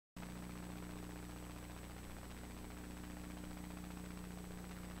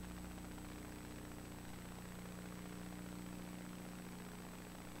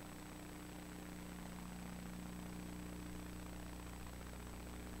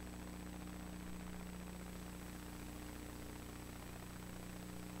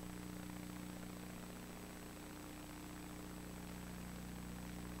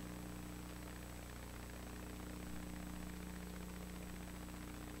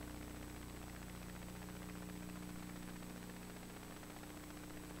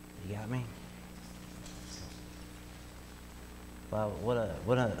Got me? Wow,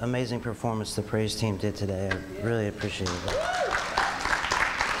 what an amazing performance the praise team did today. I really appreciate it.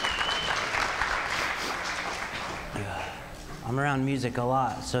 I'm around music a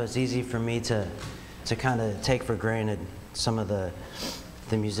lot, so it's easy for me to kind of take for granted some of the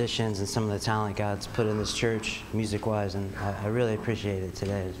musicians and some of the talent God's put in this church, music-wise, and I really appreciate it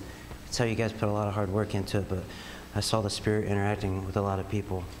today. I tell you guys put a lot of hard work into it, but I saw the Spirit interacting with a lot of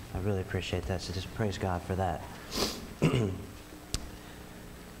people. I really appreciate that, so just praise God for that. You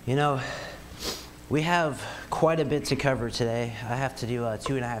know, we have quite a bit to cover today. I have to do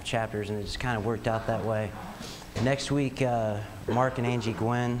 2.5 chapters, and it just kind of worked out that way. Next week, Mark and Angie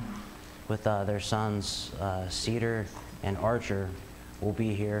Gwynn with their sons, Cedar and Archer, will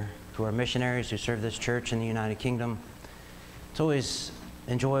be here, who are missionaries who serve this church in the United Kingdom. It's always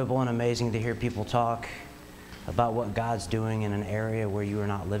enjoyable and amazing to hear people talk about what God's doing in an area where you are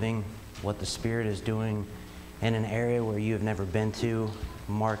not living, what the Spirit is doing in an area where you have never been to.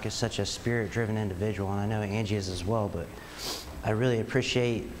 Mark is such a Spirit-driven individual, and I know Angie is as well, but I really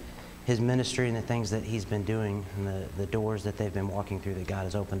appreciate his ministry and the things that he's been doing and the doors that they've been walking through that God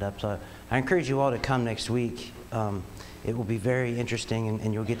has opened up. So I encourage you all to come next week. It will be very interesting,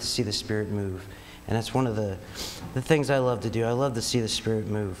 and you'll get to see the Spirit move. And that's one of the things I love to do. I love to see the Spirit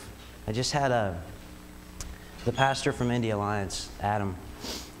move. I just had the pastor from Indy Alliance, Adam,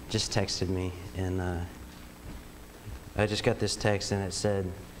 just texted me, and I just got this text, and it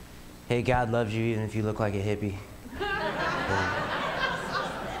said, "Hey, God loves you even if you look like a hippie."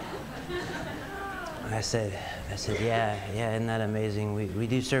 And I said, yeah, isn't that amazing? We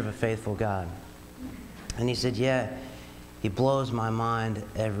do serve a faithful God. And he said, yeah, he blows my mind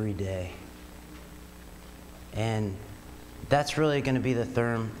every day. And that's really going to be the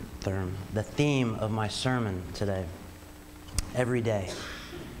theme of my sermon today. Every day.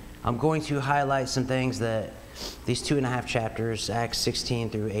 I'm going to highlight some things that these 2.5 chapters, Acts 16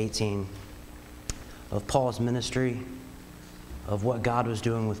 through 18, of Paul's ministry, of what God was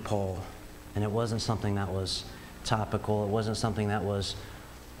doing with Paul. And it wasn't something that was topical. It wasn't something that was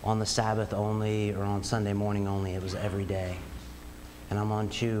on the Sabbath only or on Sunday morning only. It was every day. And I'm going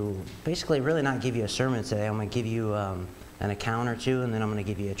to basically really not give you a sermon today. I'm going to give you an account or two, and then I'm going to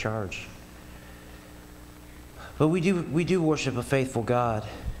give you a charge. But we do worship a faithful God.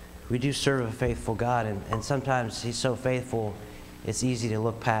 We do serve a faithful God, and sometimes he's so faithful, it's easy to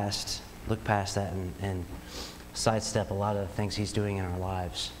look past that and sidestep a lot of the things he's doing in our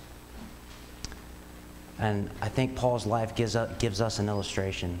lives. And I think Paul's life gives us an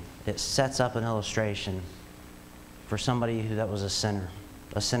illustration. It sets up an illustration for somebody that was a sinner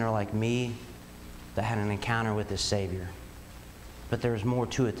like me that had an encounter with his Savior. But there's more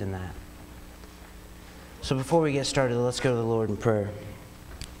to it than that. So before we get started, let's go to the Lord in prayer.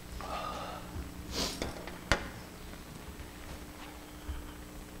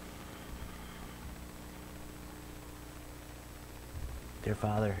 Dear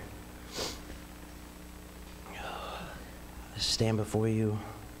Father, I stand before you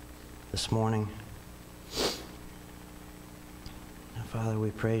this morning. And Father,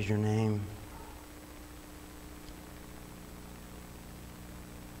 we praise your name.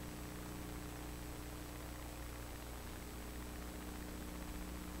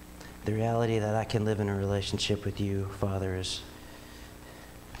 The reality that I can live in a relationship with you, Father, is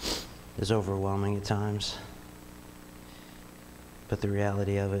overwhelming at times. But the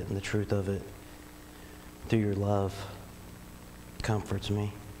reality of it and the truth of it, through your love, comforts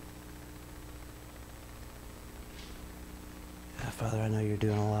me. Father, I know you're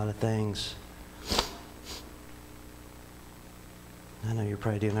doing a lot of things. I know you're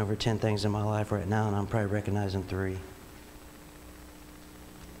probably doing over 10 things in my life right now, and I'm probably recognizing 3.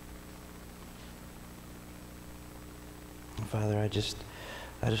 And Father, I just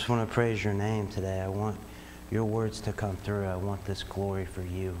want to praise your name today. I want your words to come through. I want this glory for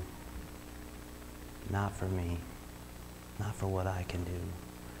you, not for me, not for what I can do,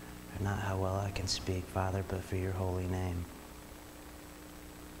 or not how well I can speak, Father, but for your holy name.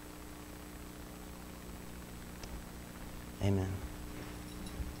 Amen.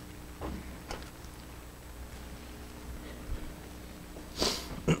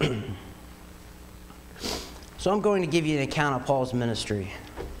 So I'm going to give you an account of Paul's ministry.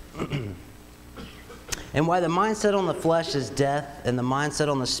 And why the mindset on the flesh is death and the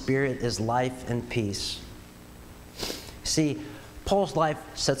mindset on the spirit is life and peace. See, Paul's life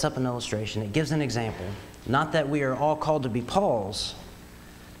sets up an illustration. It gives an example. Not that we are all called to be Paul's,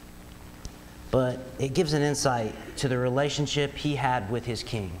 but it gives an insight to the relationship he had with his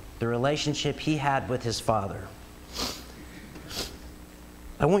king, the relationship he had with his father.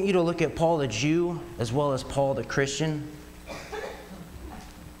 I want you to look at Paul the Jew as well as Paul the Christian,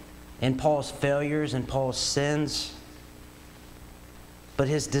 and Paul's failures and Paul's sins, but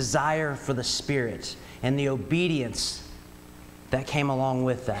his desire for the Spirit and the obedience that came along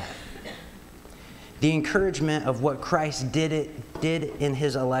with that. The encouragement of what Christ did in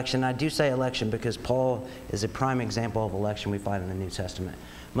his election. I do say election because Paul is a prime example of election we find in the New Testament.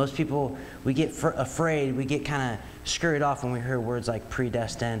 Most people, we get afraid, we get kind of scurried off when we hear words like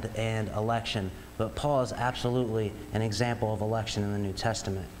predestined and election. But Paul is absolutely an example of election in the New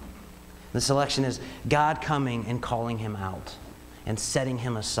Testament. This election is God coming and calling him out and setting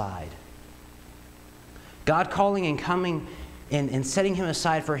him aside. God calling and coming and setting him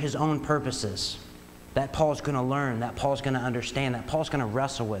aside for his own purposes. That Paul's going to learn, that Paul's going to understand, that Paul's going to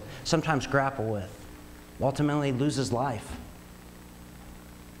wrestle with, sometimes grapple with, ultimately lose his life.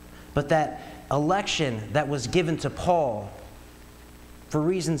 But that election that was given to Paul, for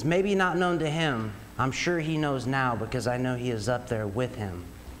reasons maybe not known to him, I'm sure he knows now because I know he is up there with him.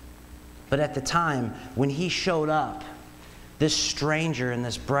 But at the time, when he showed up, this stranger in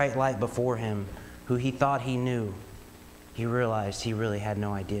this bright light before him, who he thought he knew, he realized he really had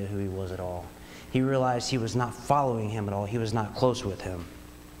no idea who he was at all. He realized he was not following him at all. He was not close with him.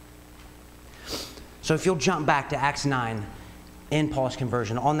 So if you'll jump back to Acts 9, in Paul's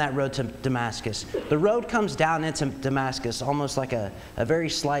conversion, on that road to Damascus. The road comes down into Damascus almost like a very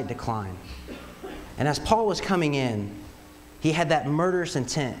slight decline. And as Paul was coming in, he had that murderous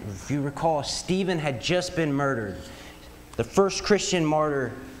intent. If you recall, Stephen had just been murdered. The first Christian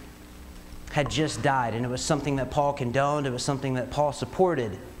martyr had just died, and it was something that Paul condoned. It was something that Paul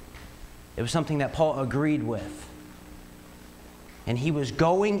supported. It was something that Paul agreed with. And he was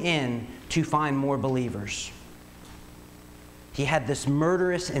going in to find more believers. He had this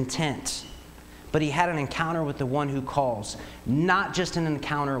murderous intent, but he had an encounter with the one who calls, not just an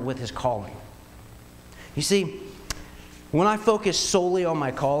encounter with his calling. You see, when I focus solely on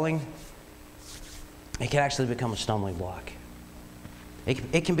my calling, it can actually become a stumbling block.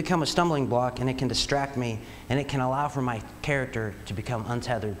 It can become a stumbling block, and it can distract me, and it can allow for my character to become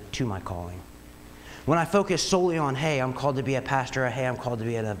untethered to my calling. When I focus solely on, hey, I'm called to be a pastor, hey, I'm called to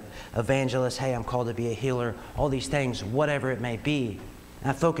be an evangelist, hey, I'm called to be a healer, all these things, whatever it may be, and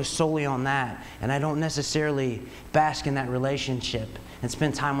I focus solely on that, and I don't necessarily bask in that relationship and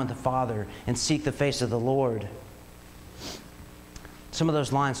spend time with the Father and seek the face of the Lord, some of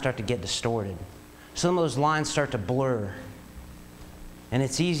those lines start to get distorted. Some of those lines start to blur. And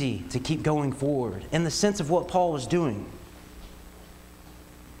it's easy to keep going forward in the sense of what Paul was doing.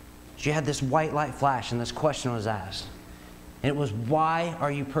 You had this white light flash and this question was asked. And it was, why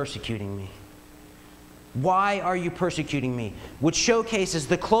are you persecuting me? Why are you persecuting me? Which showcases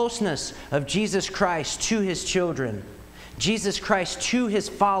the closeness of Jesus Christ to his children. Jesus Christ to his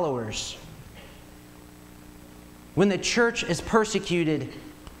followers. When the church is persecuted,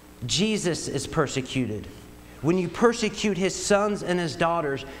 Jesus is persecuted. When you persecute his sons and his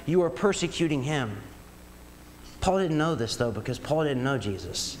daughters, you are persecuting him. Paul didn't know this, though, because Paul didn't know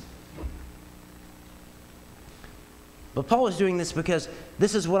Jesus. But Paul was doing this because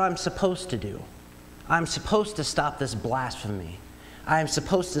this is what I'm supposed to do. I'm supposed to stop this blasphemy. I am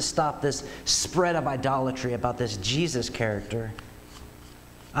supposed to stop this spread of idolatry about this Jesus character.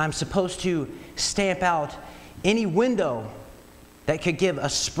 I'm supposed to stamp out any window that could give a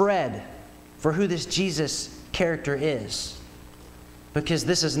spread for who this Jesus character is. Because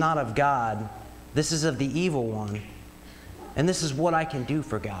this is not of God. This is of the evil one. And this is what I can do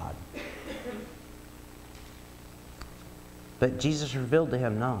for God. But Jesus revealed to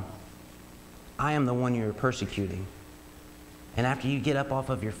him, no, I am the one you're persecuting. And after you get up off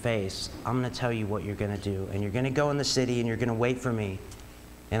of your face, I'm going to tell you what you're going to do. And you're going to go in the city and you're going to wait for me.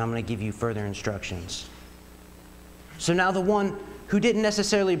 And I'm going to give you further instructions. So now the one who didn't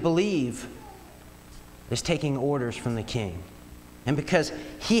necessarily believe is taking orders from the king. And because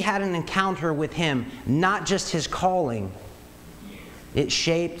he had an encounter with him, not just his calling, it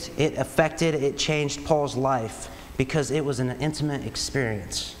shaped, it affected, it changed Paul's life because it was an intimate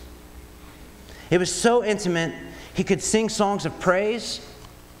experience. It was so intimate, he could sing songs of praise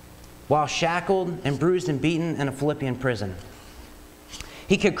while shackled and bruised and beaten in a Philippian prison.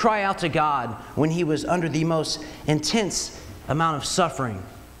 He could cry out to God when he was under the most intense amount of suffering,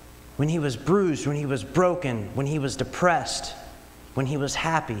 when he was bruised, when he was broken, when he was depressed, when he was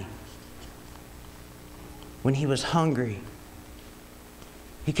happy, when he was hungry.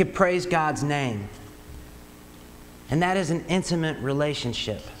 He could praise God's name. And that is an intimate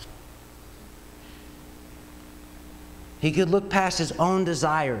relationship. He could look past his own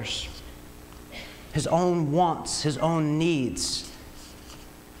desires, his own wants, his own needs,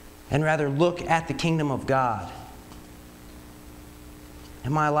 and rather look at the kingdom of God.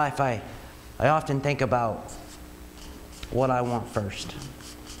 In my life, I often think about what I want first.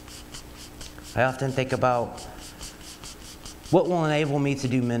 I often think about what will enable me to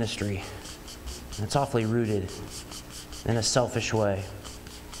do ministry. And it's awfully rooted in a selfish way.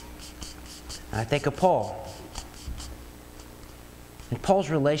 And I think of Paul. And Paul's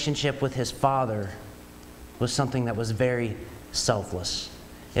relationship with his father was something that was very selfless.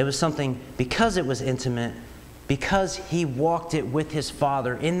 It was something, because it was intimate, because he walked it with his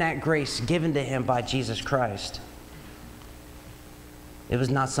father in that grace given to him by Jesus Christ. It was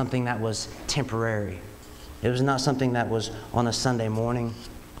not something that was temporary. It was not something that was on a Sunday morning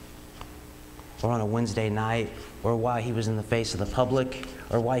or on a Wednesday night or while he was in the face of the public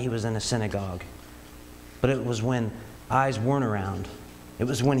or while he was in a synagogue. But it was when eyes weren't around. It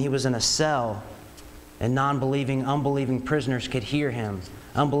was when he was in a cell and non-believing, unbelieving prisoners could hear him.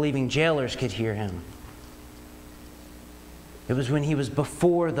 Unbelieving jailers could hear him. It was when he was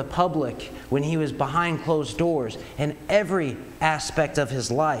before the public, when he was behind closed doors, in every aspect of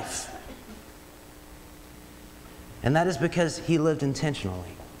his life. And that is because he lived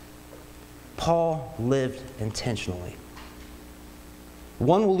intentionally. Paul lived intentionally.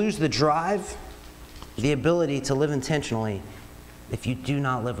 One will lose the drive, the ability to live intentionally, if you do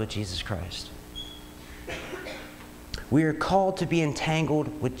not live with Jesus Christ. We are called to be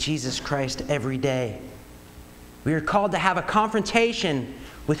entangled with Jesus Christ every day. We are called to have a confrontation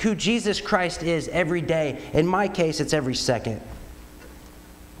with who Jesus Christ is every day. In my case, it's every second.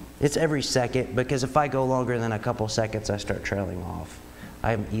 It's every second, because if I go longer than a couple seconds, I start trailing off.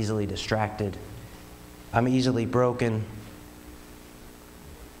 I am easily distracted. I'm easily broken.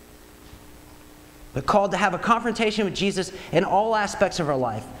 But called to have a confrontation with Jesus in all aspects of our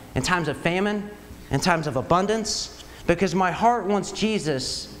life. In times of famine, in times of abundance. Because my heart wants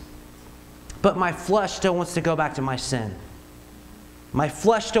Jesus, but my flesh still wants to go back to my sin. My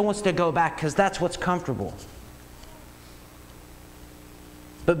flesh still wants to go back because that's what's comfortable.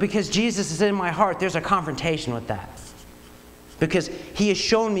 But because Jesus is in my heart, there's a confrontation with that. Because He has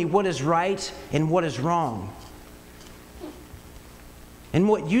shown me what is right and what is wrong. And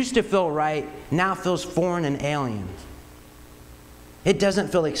what used to feel right now feels foreign and alien. It doesn't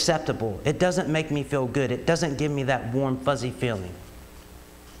feel acceptable. It doesn't make me feel good. It doesn't give me that warm, fuzzy feeling.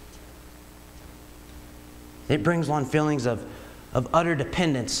 It brings on feelings of utter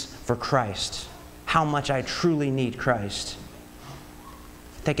dependence for Christ. How much I truly need Christ.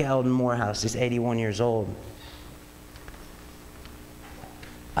 Think of Eldon Morehouse. He's 81 years old.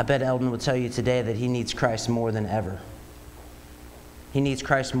 I bet Eldon would tell you today that he needs Christ more than ever. He needs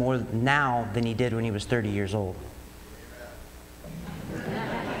Christ more now than he did when he was 30 years old.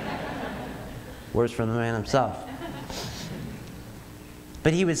 Words from the man himself.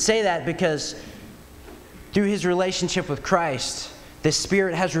 But he would say that because through his relationship with Christ, the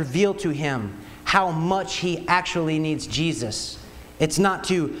Spirit has revealed to him how much he actually needs Jesus. It's not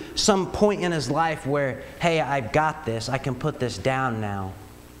to some point in his life where, hey, I've got this. I can put this down now.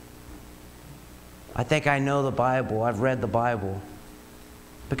 I think I know the Bible. I've read the Bible.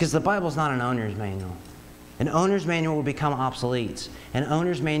 Because the Bible is not an owner's manual. An owner's manual will become obsolete. An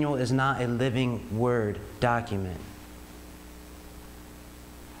owner's manual is not a living Word document.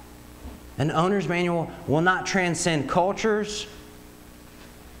 An owner's manual will not transcend cultures,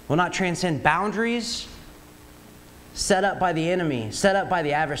 will not transcend boundaries set up by the enemy, set up by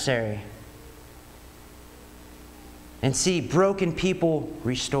the adversary, and see broken people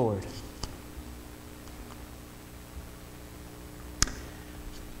restored.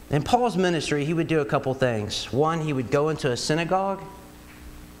 In Paul's ministry, he would do a couple things. One, he would go into a synagogue,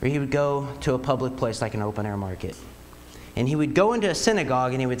 or he would go to a public place like an open-air market. And he would go into a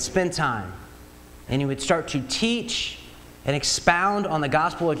synagogue and he would spend time. And he would start to teach and expound on the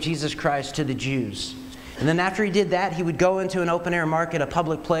gospel of Jesus Christ to the Jews. And then after he did that, he would go into an open-air market, a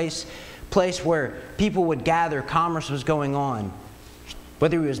public place where people would gather, commerce was going on.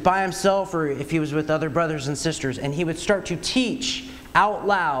 Whether he was by himself or if he was with other brothers and sisters. And he would start to teach out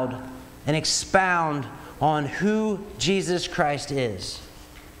loud and expound on who Jesus Christ is.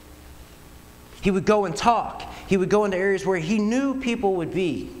 He would go and talk. He would go into areas where he knew people would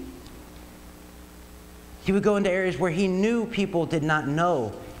be. He would go into areas where he knew people did not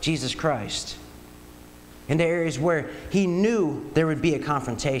know Jesus Christ. Into areas where he knew there would be a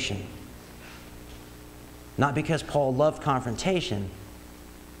confrontation. Not because Paul loved confrontation,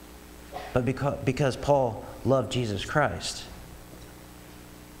 but because Paul loved Jesus Christ.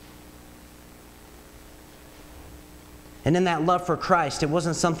 And in that love for Christ, it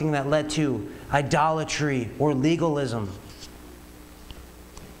wasn't something that led to idolatry or legalism.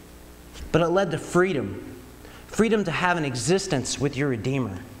 but it led to freedom. Freedom to have an existence with your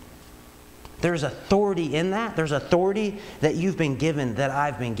Redeemer. There's authority in that. There's authority that you've been given, that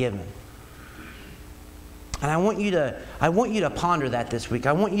I've been given. And I want you to ponder that this week.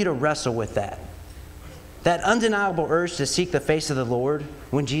 I want you to wrestle with that. That undeniable urge to seek the face of the Lord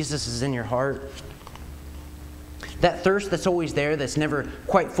when Jesus is in your heart. That thirst that's always there, that's never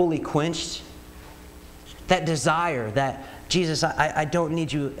quite fully quenched. That desire that, Jesus, I don't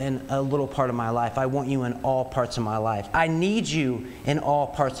need you in a little part of my life. I want you in all parts of my life. I need you in all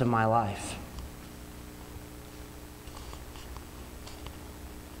parts of my life.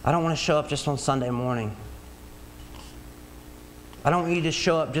 I don't want to show up just on Sunday morning. I don't want you to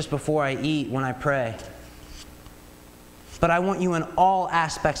show up just before I eat, when I pray. But I want you in all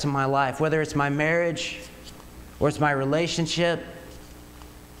aspects of my life, whether it's my marriage or it's my relationship,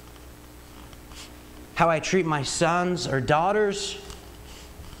 how I treat my sons or daughters,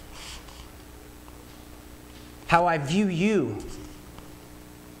 how I view you,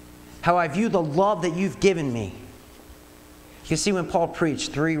 how I view the love that you've given me. You see, when Paul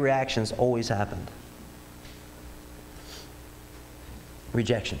preached, 3 reactions always happened.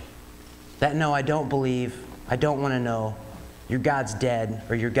 Rejection. That no, I don't believe, I don't want to know, your God's dead,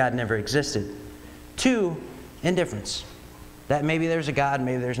 or your God never existed. 2, indifference. That maybe there's a God,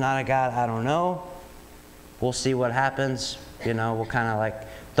 maybe there's not a God, I don't know. We'll see what happens. You know, we'll kind of like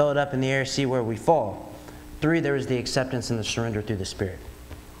throw it up in the air, see where we fall. 3, there was the acceptance and the surrender through the Spirit.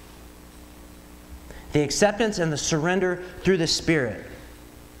 The acceptance and the surrender through the Spirit.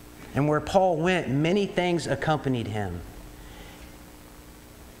 And where Paul went, many things accompanied him.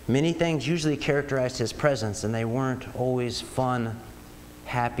 Many things usually characterized his presence, and they weren't always fun,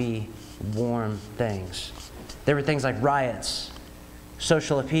 happy, warm things. There were things like riots,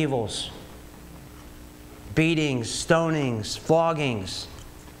 social upheavals, beatings, stonings, floggings,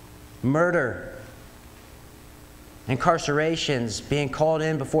 murder, incarcerations, being called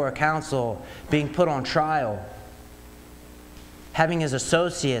in before a council, being put on trial, having his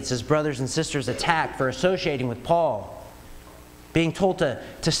associates, his brothers and sisters attacked for associating with Paul, being told to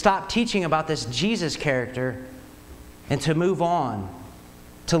stop teaching about this Jesus character and to move on,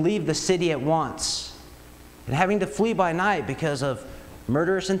 to leave the city at once, and having to flee by night because of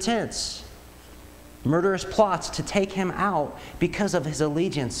murderous intents, murderous plots to take him out because of his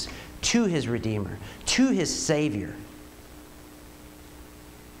allegiance to his Redeemer, to his Savior.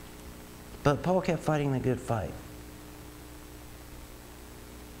 But Paul kept fighting the good fight.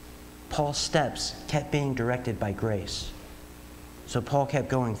 Paul's steps kept being directed by grace. So Paul kept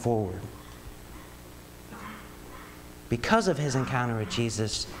going forward. Because of his encounter with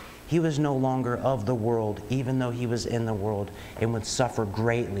Jesus, he was no longer of the world, even though he was in the world and would suffer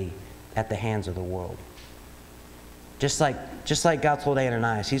greatly at the hands of the world. Just like God told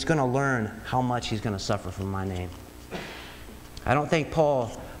Ananias, he's going to learn how much he's going to suffer for my name. I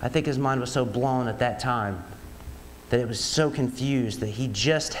think his mind was so blown at that time that it was so confused that he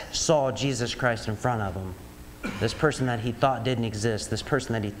just saw Jesus Christ in front of him. This person that he thought didn't exist, this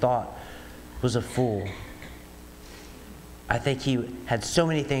person that he thought was a fool. I think he had so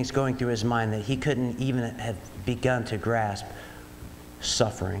many things going through his mind that he couldn't even have begun to grasp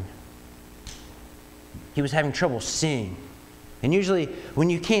suffering. He was having trouble seeing. And usually when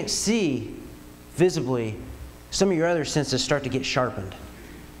you can't see visibly, some of your other senses start to get sharpened.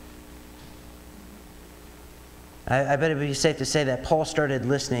 I bet it would be safe to say that Paul started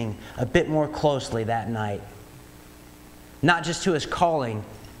listening a bit more closely that night. Not just to his calling,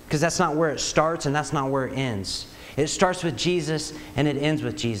 because that's not where it starts and that's not where it ends. It starts with Jesus and it ends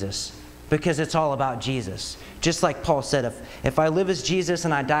with Jesus, because it's all about Jesus. Just like Paul said, if I live as Jesus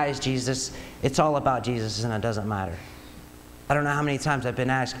and I die as Jesus, it's all about Jesus and it doesn't matter. I don't know how many times I've been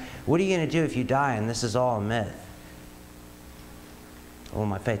asked, what are you going to do if you die and this is all a myth? Well,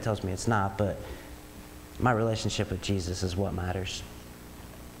 my faith tells me it's not, but my relationship with Jesus is what matters.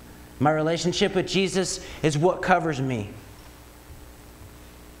 My relationship with Jesus is what covers me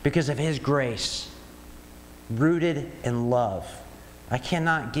because of His grace, rooted in love. I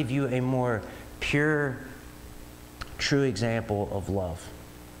cannot give you a more pure, true example of love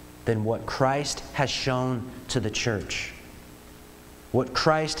than what Christ has shown to the church. What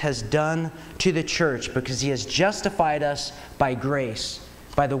Christ has done to the church, because He has justified us by grace,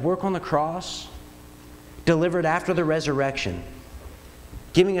 by the work on the cross, delivered after the resurrection,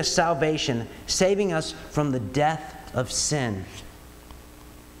 giving us salvation, saving us from the death of sin,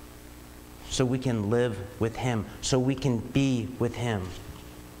 so we can live with Him, so we can be with Him.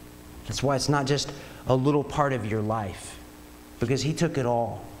 That's why it's not just a little part of your life, because He took it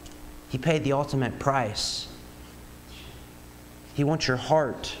all. He paid the ultimate price. He wants your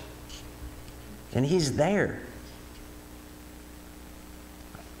heart. And He's there.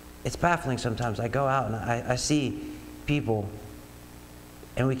 It's baffling sometimes. I go out and I see people,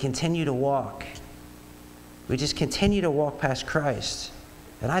 and we continue to walk. We just continue to walk past Christ.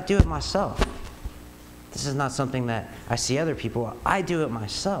 And I do it myself. This is not something that I see other people. I do it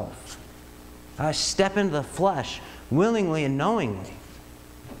myself. I step into the flesh willingly and knowingly.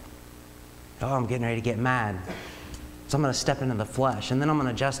 Oh, I'm getting ready to get mad. So I'm going to step into the flesh, and then I'm going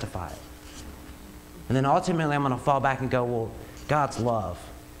to justify it. And then ultimately I'm going to fall back and go, well, God's love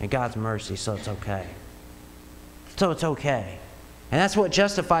and God's mercy, so it's okay. So it's okay. And that's what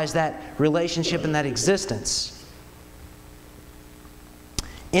justifies that relationship and that existence.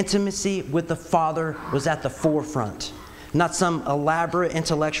 Intimacy with the Father was at the forefront, not some elaborate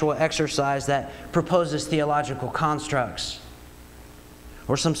intellectual exercise that proposes theological constructs,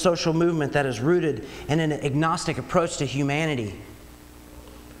 or some social movement that is rooted in an agnostic approach to humanity,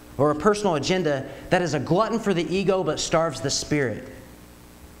 or a personal agenda that is a glutton for the ego but starves the spirit.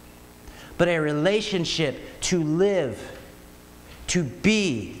 But a relationship to live, to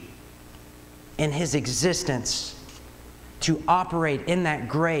be in His existence, to operate in that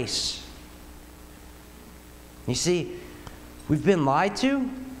grace. You see, we've been lied to.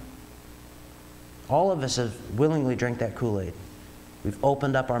 All of us have willingly drank that Kool-Aid. We've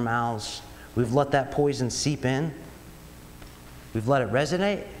opened up our mouths. We've let that poison seep in. We've let it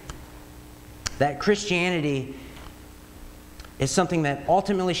resonate. That Christianity is something that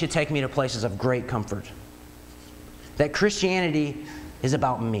ultimately should take me to places of great comfort. That Christianity is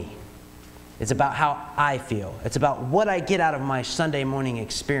about me. It's about how I feel. It's about what I get out of my Sunday morning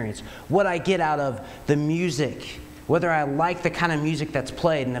experience, what I get out of the music, whether I like the kind of music that's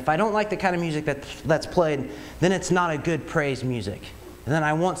played. And if I don't like the kind of music that's played, then it's not a good praise music. And then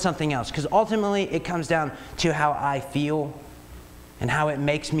I want something else. Because ultimately it comes down to how I feel and how it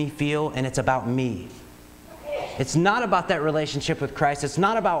makes me feel, and it's about me. It's not about that relationship with Christ. It's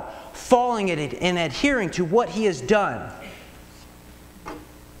not about following it and adhering to what He has done.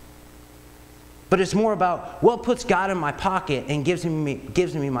 But it's more about what puts God in my pocket and gives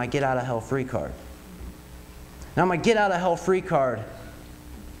me my get-out-of-hell-free card. Now, my get-out-of-hell-free card,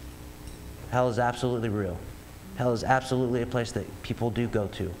 hell is absolutely real. Hell is absolutely a place that people do go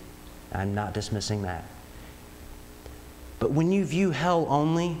to. I'm not dismissing that. But when you view hell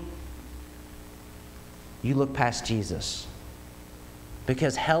only, you look past Jesus.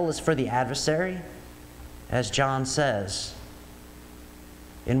 Because hell is for the adversary, as John says.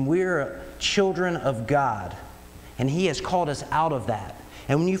 And we're children of God. And He has called us out of that.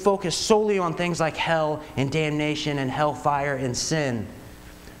 And when you focus solely on things like hell and damnation and hellfire and sin,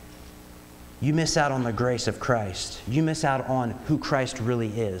 you miss out on the grace of Christ. You miss out on who Christ really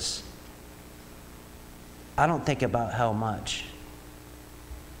is. I don't think about hell much.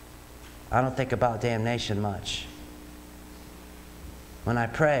 I don't think about damnation much. When I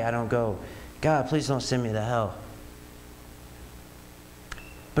pray, I don't go, God, please don't send me to hell.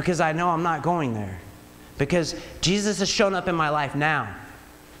 Because I know I'm not going there. Because Jesus has shown up in my life now.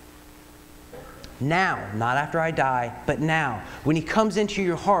 Now, not after I die, but now. When He comes into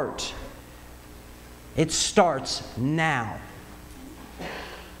your heart, it starts now.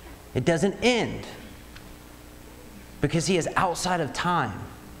 It doesn't end. Because He is outside of time.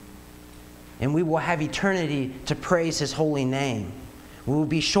 And we will have eternity to praise His holy name. We will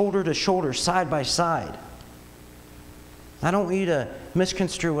be shoulder to shoulder, side by side. I don't want you to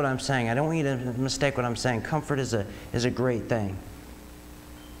misconstrue what I'm saying. I don't want you to mistake what I'm saying. Comfort is a great thing.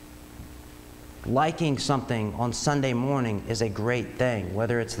 Liking something on Sunday morning is a great thing,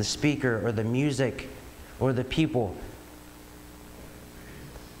 whether it's the speaker or the music or the people.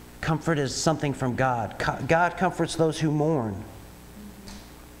 Comfort is something from God. God comforts those who mourn.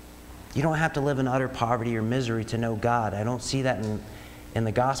 You don't have to live in utter poverty or misery to know God. I don't see that in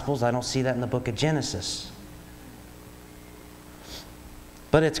the Gospels. I don't see that in the book of Genesis.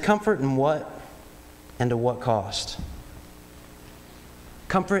 But it's comfort in what and to what cost?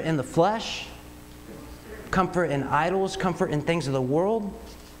 Comfort in the flesh, comfort in idols, comfort in things of the world.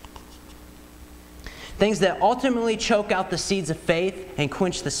 Things that ultimately choke out the seeds of faith and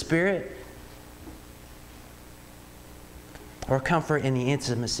quench the spirit. Or comfort in the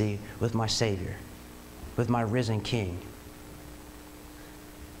intimacy with my Savior, with my risen King.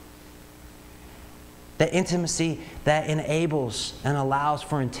 That intimacy that enables and allows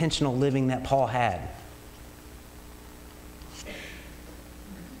for intentional living that Paul had.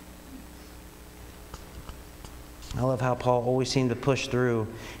 I love how Paul always seemed to push through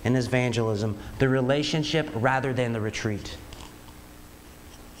in his evangelism the relationship rather than the retreat.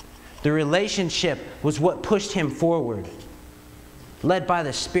 The relationship was what pushed him forward. led by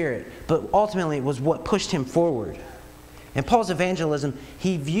the Spirit, but ultimately it was what pushed him forward. In Paul's evangelism,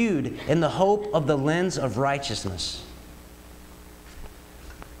 he viewed in the hope of the lens of righteousness.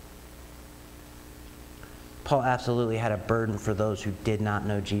 Paul absolutely had a burden for those who did not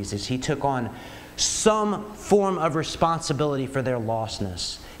know Jesus. He took on some form of responsibility for their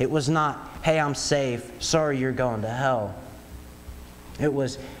lostness. It was not, hey, I'm safe. Sorry, you're going to hell. It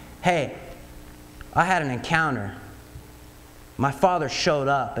was, hey, I had an encounter. My Father showed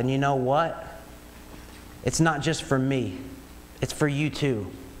up, and you know what? It's not just for me. It's for you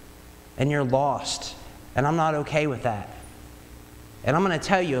too. And you're lost. And I'm not okay with that. And I'm going to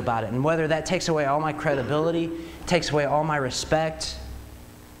tell you about it. And whether that takes away all my credibility, takes away all my respect,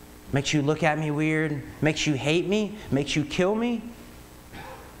 makes you look at me weird, makes you hate me, makes you kill me,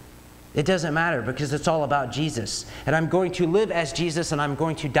 it doesn't matter, because it's all about Jesus. And I'm going to live as Jesus, and I'm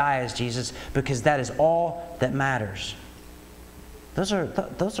going to die as Jesus, because that is all that matters. Those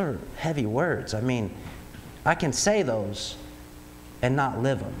are heavy words. I mean, I can say those and not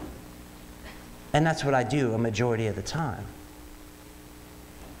live them. And that's what I do a majority of the time.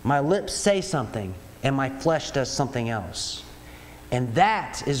 My lips say something, and my flesh does something else. And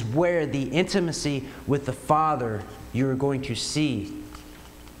that is where the intimacy with the Father you're going to see.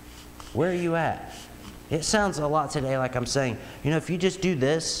 Where are you at? It sounds a lot today like I'm saying, if you just do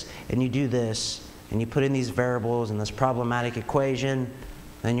this, and you put in these variables and this problematic equation,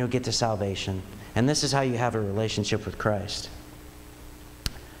 then you'll get to salvation. And this is how you have a relationship with Christ.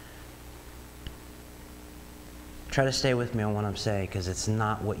 Try to stay with me on what I'm saying, because it's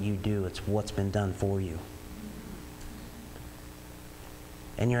not what you do, it's what's been done for you.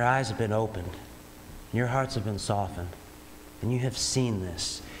 And your eyes have been opened. And your hearts have been softened. And you have seen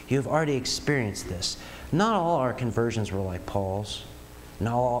this. You have already experienced this. Not all our conversions were like Paul's.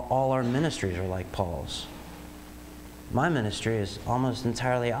 Not all our ministries are like Paul's. My ministry is almost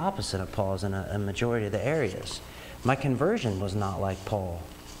entirely opposite of Paul's in a majority of the areas. My conversion was not like Paul.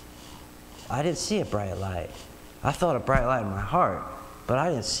 I didn't see a bright light. I felt a bright light in my heart, but I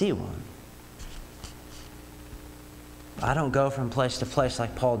didn't see one. I don't go from place to place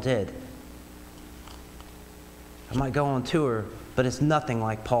like Paul did. I might go on tour, but it's nothing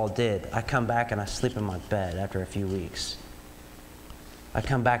like Paul did. I come back and I sleep in my bed after a few weeks. I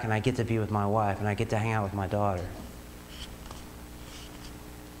come back and I get to be with my wife, and I get to hang out with my daughter.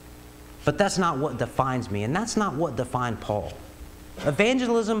 But that's not what defines me, and that's not what defined Paul.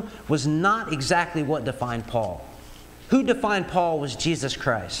 Evangelism was not exactly what defined Paul. Who defined Paul was Jesus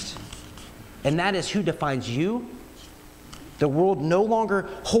Christ. And that is who defines you. The world no longer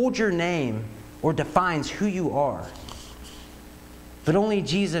holds your name or defines who you are. But only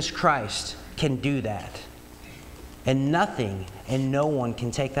Jesus Christ can do that. And nothing and no one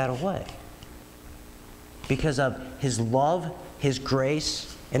can take that away. Because of His love, His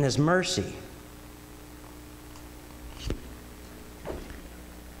grace, and His mercy.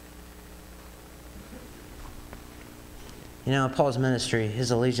 In Paul's ministry, his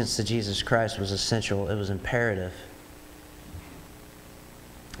allegiance to Jesus Christ was essential. It was imperative.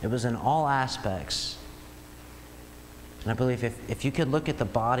 It was in all aspects. And I believe if you could look at the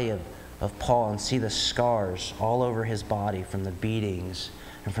body of Paul and see the scars all over his body from the beatings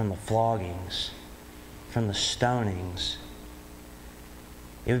and from the floggings, from the stonings,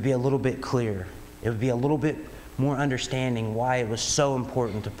 it would be a little bit clearer. It would be a little bit more understanding why it was so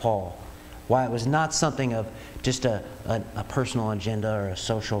important to Paul. Why it was not something of just a personal agenda or a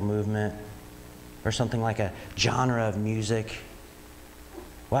social movement or something like a genre of music.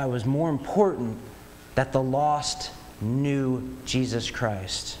 Why it was more important that the lost knew Jesus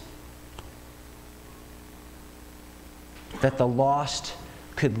Christ. That the lost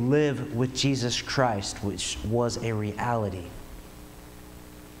could live with Jesus Christ, which was a reality.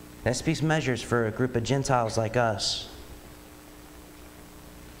 That speaks measures for a group of Gentiles like us.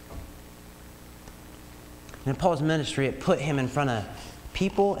 In Paul's ministry, it put him in front of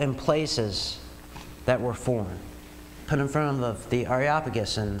people and places that were foreign. Put him in front of the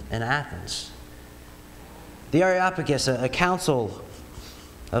Areopagus in Athens. The Areopagus, a council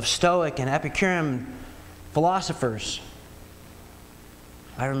of Stoic and Epicurean philosophers.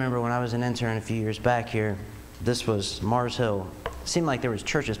 I remember when I was an intern a few years back here, this was Mars Hill. It seemed like there was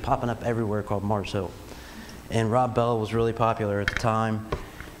churches popping up everywhere called Mars Hill. And Rob Bell was really popular at the time.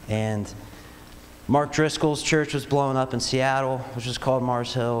 And Mark Driscoll's church was blowing up in Seattle, which was called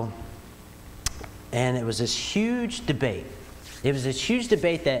Mars Hill. And it was this huge debate. It was this huge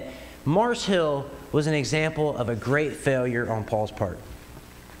debate that Mars Hill was an example of a great failure on Paul's part.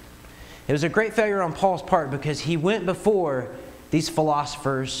 It was a great failure on Paul's part because he went before these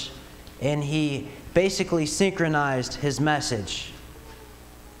philosophers and he basically synchronized his message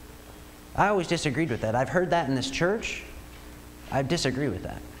I always disagreed with that. I've heard that in this church. I disagree with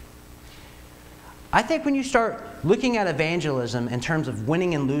that. I think when you start looking at evangelism in terms of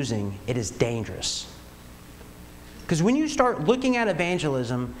winning and losing, it is dangerous. Because when you start looking at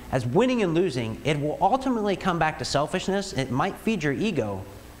evangelism as winning and losing, it will ultimately come back to selfishness. It might feed your ego,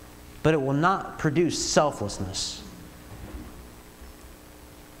 but it will not produce selflessness.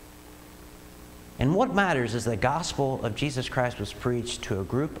 And what matters is the gospel of Jesus Christ was preached to a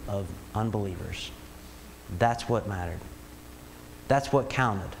group of unbelievers. That's what mattered. That's what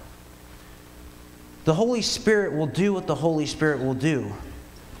counted. The Holy Spirit will do what the Holy Spirit will do.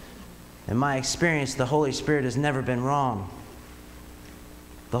 In my experience, the Holy Spirit has never been wrong.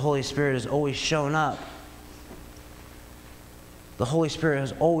 The Holy Spirit has always shown up. The Holy Spirit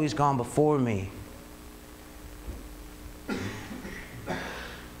has always gone before me.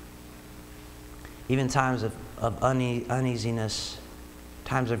 Even times of uneasiness,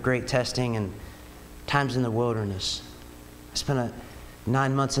 times of great testing, and times in the wilderness. I spent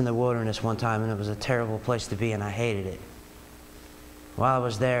 9 months in the wilderness one time, and it was a terrible place to be, and I hated it. While I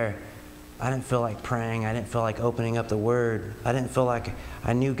was there, I didn't feel like praying. I didn't feel like opening up the Word. I didn't feel like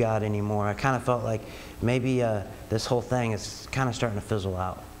I knew God anymore. I kind of felt like maybe this whole thing is kind of starting to fizzle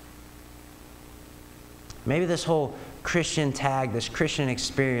out. Maybe this whole Christian tag, this Christian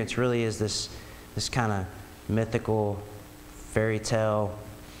experience really is this kind of mythical fairy tale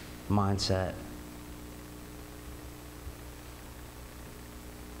mindset.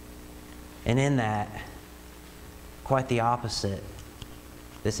 And in that, quite the opposite.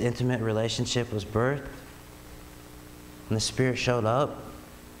 This intimate relationship was birthed, and the Spirit showed up,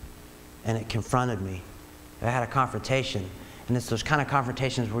 and it confronted me. I had a confrontation, and it's those kind of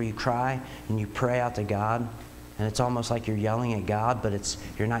confrontations where you cry and you pray out to God, and it's almost like you're yelling at God, but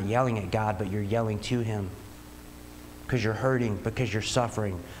you're not yelling at God, but you're yelling to Him. Because you're hurting, because you're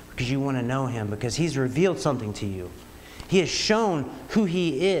suffering, because you want to know Him, because He's revealed something to you. He has shown who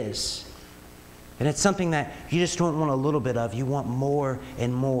He is. And it's something that you just don't want a little bit of. You want more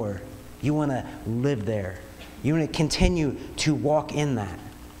and more. You want to live there. You want to continue to walk in that.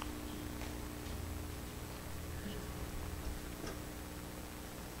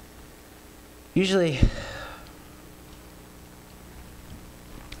 Usually,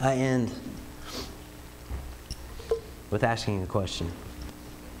 I end with asking a question.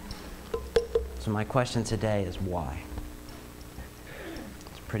 So my question today is why?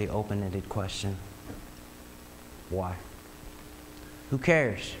 It's a pretty open-ended question. Why? Who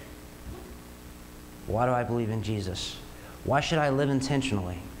cares? Why do I believe in Jesus? Why should I live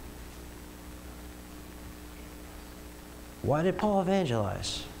intentionally? Why did Paul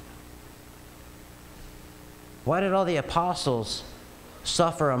evangelize? Why did all the apostles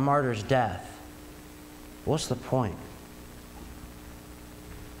suffer a martyr's death? What's the point?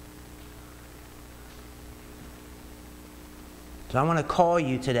 So I want to call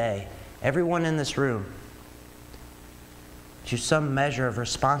you today, everyone in this room, to some measure of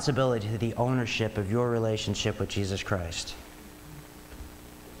responsibility to the ownership of your relationship with Jesus Christ.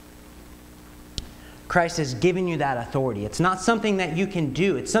 Christ has given you that authority. It's not something that you can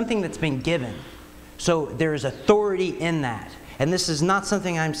do. It's something that's been given. So there is authority in that. And this is not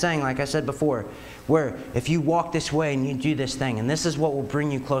something I'm saying, like I said before, where if you walk this way and you do this thing, and this is what will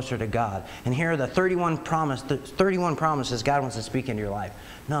bring you closer to God. And here are the 31 promises God wants to speak into your life.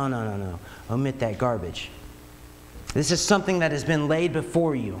 No. Omit that garbage. This is something that has been laid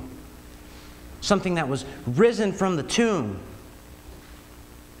before you. Something that was risen from the tomb.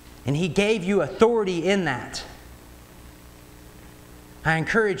 And He gave you authority in that. I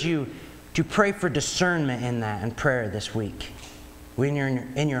encourage you to pray for discernment in that in prayer this week. When you're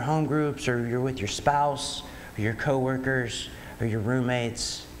in your home groups, or you're with your spouse, or your coworkers, or your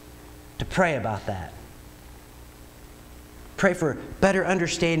roommates, to pray about that. Pray for better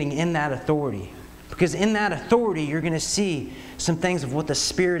understanding in that authority. Because in that authority, you're going to see some things of what the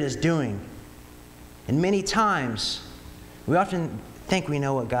Spirit is doing. And many times, we often think we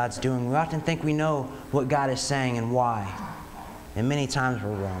know what God's doing. We often think we know what God is saying and why. And many times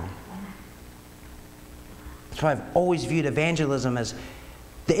we're wrong. That's why I've always viewed evangelism as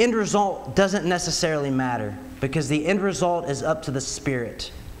the end result doesn't necessarily matter, because the end result is up to the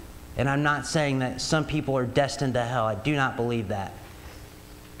Spirit. And I'm not saying that some people are destined to hell. I do not believe that.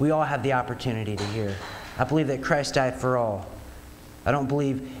 We all have the opportunity to hear. I believe that Christ died for all. I don't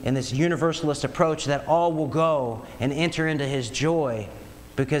believe in this universalist approach that all will go and enter into His joy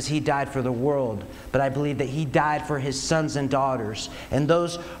because He died for the world. But I believe that He died for His sons and daughters, and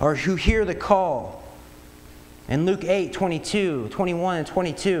those are who hear the call. In Luke 8, 21 and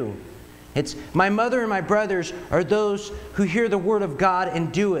 22, it's, "My mother and my brothers are those who hear the word of God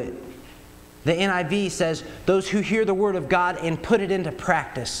and do it. The NIV says, those who hear the word of God and put it into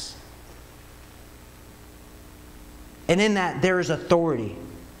practice. And in that, there is authority.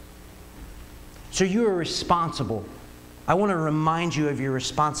 So you are responsible. I want to remind you of your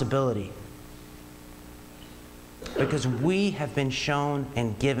responsibility. Because we have been shown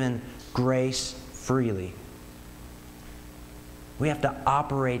and given grace freely. We have to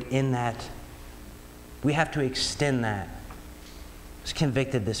operate in that. We have to extend that. I was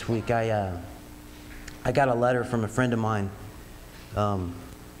convicted this week. I got a letter from a friend of mine, a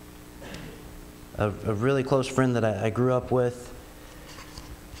really close friend that I grew up with.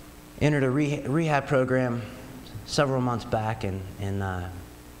 Entered a rehab program several months back, and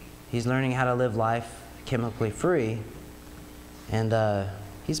he's learning how to live life chemically free. And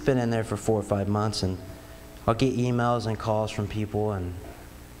he's been in there for 4 or 5 months, and I'll get emails and calls from people and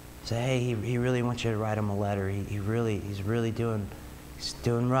say, hey, he really wants you to write him a letter. He's really doing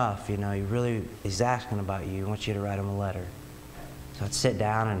rough, you know. He's asking about you. He wants you to write him a letter. So I'd sit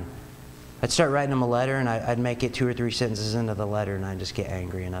down and I'd start writing him a letter, and I'd make it 2 or 3 sentences into the letter, and I'd just get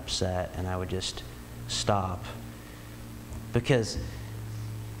angry and upset, and I would just stop. Because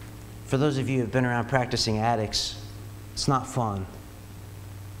for those of you who have been around practicing addicts, it's not fun.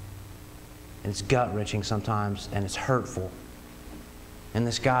 And it's gut-wrenching sometimes, and it's hurtful. And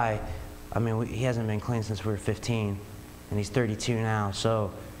this guy, I mean, he hasn't been clean since we were 15, and he's 32 now,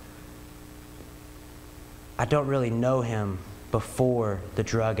 so I don't really know him before the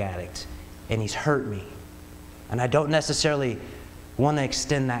drug addict, and he's hurt me. And I don't necessarily want to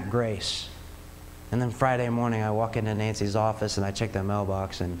extend that grace. And then Friday morning, I walk into Nancy's office, and I check that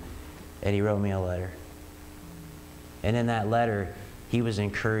mailbox, and he wrote me a letter. And in that letter, he was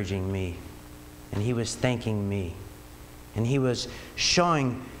encouraging me, and he was thanking me, and he was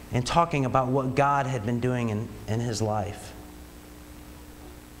showing and talking about what God had been doing in his life.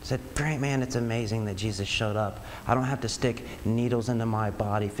 He said, Grant, man, it's amazing that Jesus showed up. I don't have to stick needles into my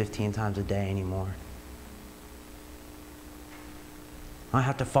body 15 times a day anymore. I don't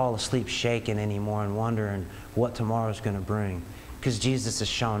have to fall asleep shaking anymore and wondering what tomorrow's going to bring, because Jesus has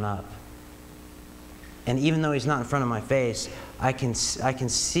shown up. And even though he's not in front of my face, I can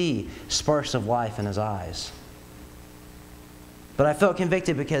see sparks of life in his eyes. But I felt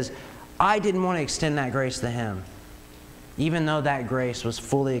convicted because I didn't want to extend that grace to him, even though that grace was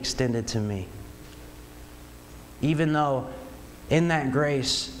fully extended to me. Even though in that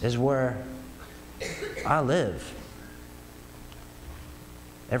grace is where I live.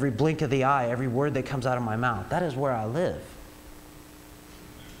 Every blink of the eye, every word that comes out of my mouth, that is where I live.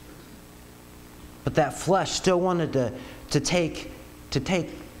 But that flesh still wanted to take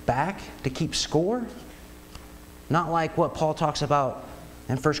back, to keep score. Not like what Paul talks about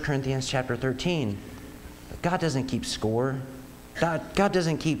in 1 Corinthians chapter 13. God doesn't keep score. God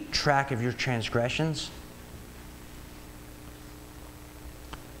doesn't keep track of your transgressions.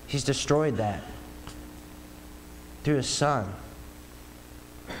 He's destroyed that through his Son.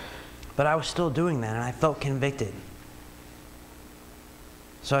 But I was still doing that, and I felt convicted.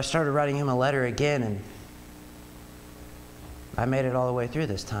 So I started writing him a letter again, and I made it all the way through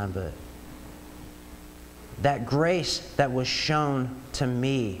this time, but that grace that was shown to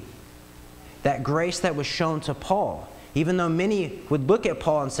me, that grace that was shown to Paul, even though many would look at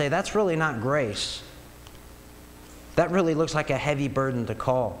Paul and say, that's really not grace. That really looks like a heavy burden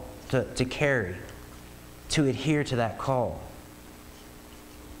to carry, to adhere to that call.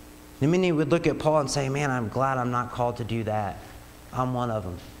 And many would look at Paul and say, man, I'm glad I'm not called to do that. I'm one of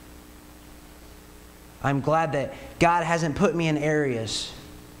them. I'm glad that God hasn't put me in areas,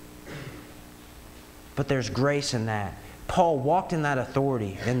 but there's grace in that. Paul walked in that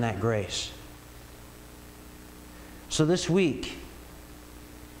authority, in that grace. So this week,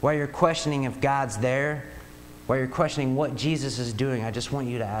 while you're questioning if God's there, while you're questioning what Jesus is doing, I just want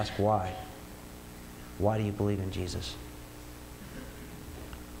you to ask why. Why do you believe in Jesus?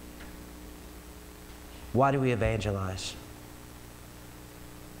 Why do we evangelize?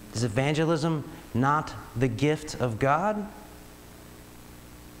 Is evangelism not the gift of God?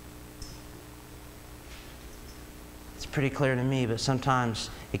 It's pretty clear to me, but sometimes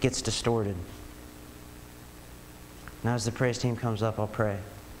it gets distorted. Now as the praise team comes up, I'll pray.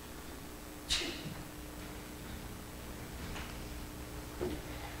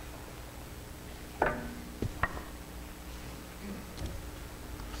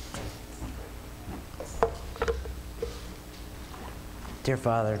 Dear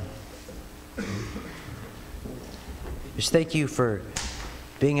Father, just thank you for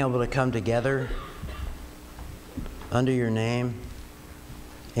being able to come together under your name,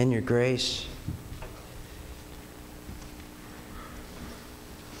 in your grace.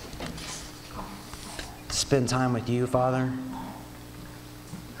 spend time with you, Father.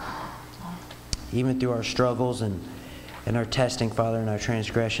 Even through our struggles and our testing, Father, and our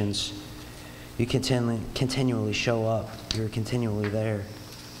transgressions, you continually show up. You're continually there.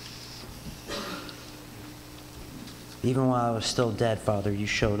 Even while I was still dead, Father, you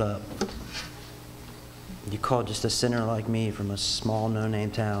showed up. You called just a sinner like me from a small,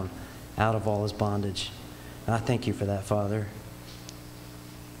 no-name town out of all his bondage. And I thank you for that, Father.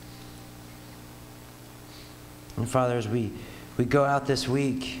 And Father, as we go out this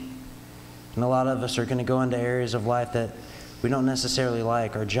week, and a lot of us are going to go into areas of life that we don't necessarily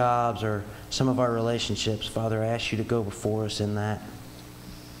like, our jobs or some of our relationships. Father, I ask you to go before us in that.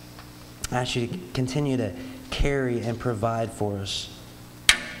 I ask you to continue to carry and provide for us.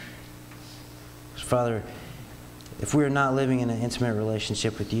 Father, if we are not living in an intimate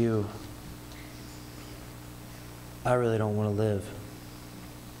relationship with you, I really don't want to live.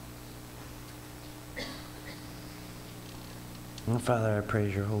 And Father, I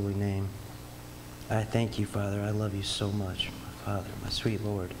praise your holy name. I thank you, Father. I love you so much, my Father, my sweet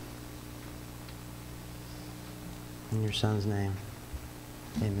Lord. In your Son's name,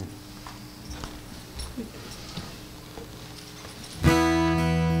 amen.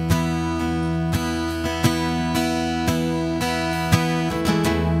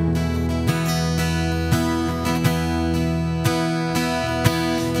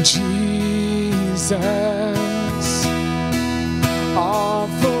 Jesus, all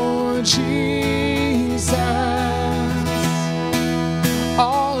for Jesus,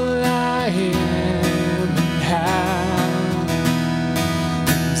 all I am and have,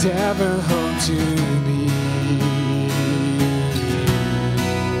 and ever hope to be.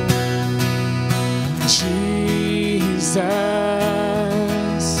 Jesus,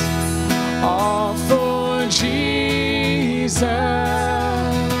 all for Jesus,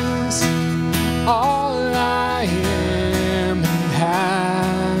 all I am and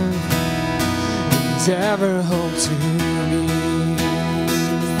have, and ever hope to be.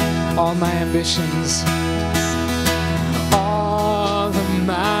 All my ambitions, all of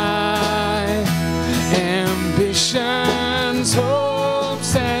my ambitions,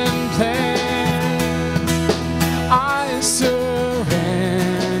 hopes and plans, I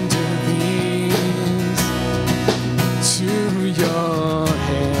surrender these to your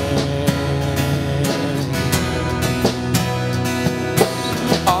hand.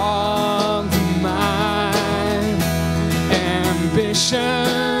 All of my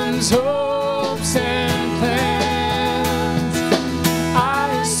ambitions, hopes and plans,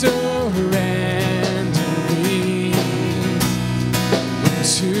 I surrender these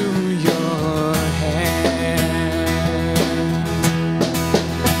to your hand.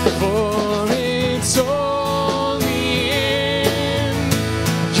 For it's only in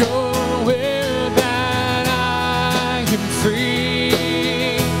your will that I am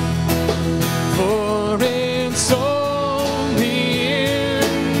free. For it's only in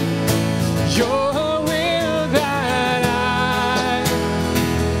your will that I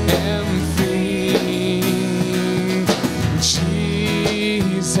am free.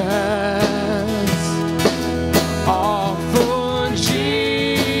 Jesus, all for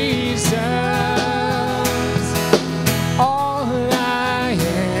Jesus, all I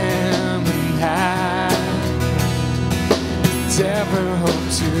am and have, and ever hope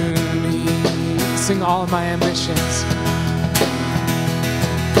to be. Sing all of my ambitions,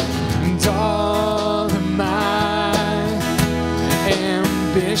 and all of my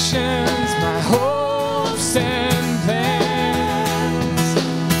ambitions, my hopes and plans,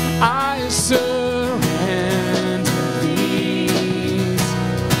 I surrender these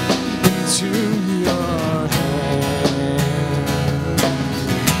into your hands.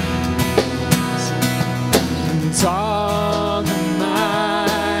 And all of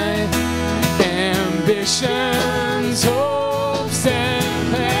my ambitions,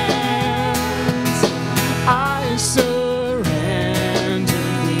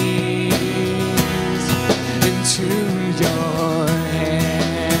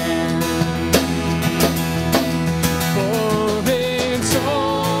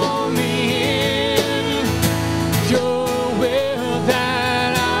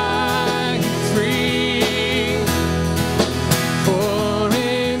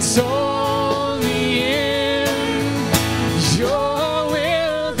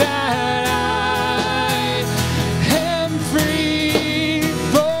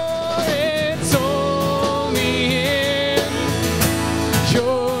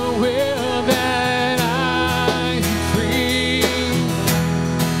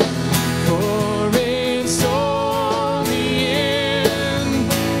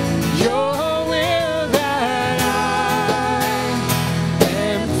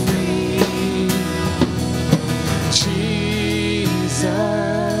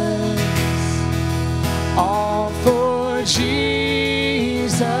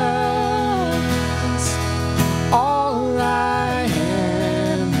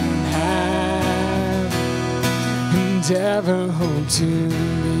 ever hope to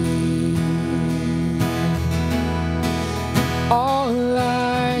be. All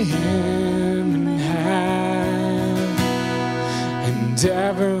I am and have and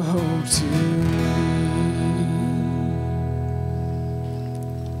ever hope to be.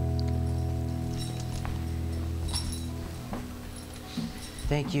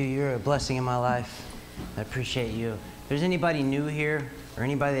 Thank you. You're a blessing in my life. I appreciate you. If there's anybody new here or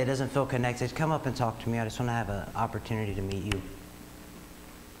anybody that doesn't feel connected, come up and talk to me. I just want to have an opportunity to meet you.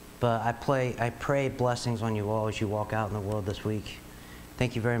 But I pray blessings on you all as you walk out in the world this week.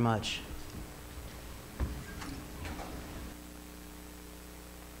 Thank you very much.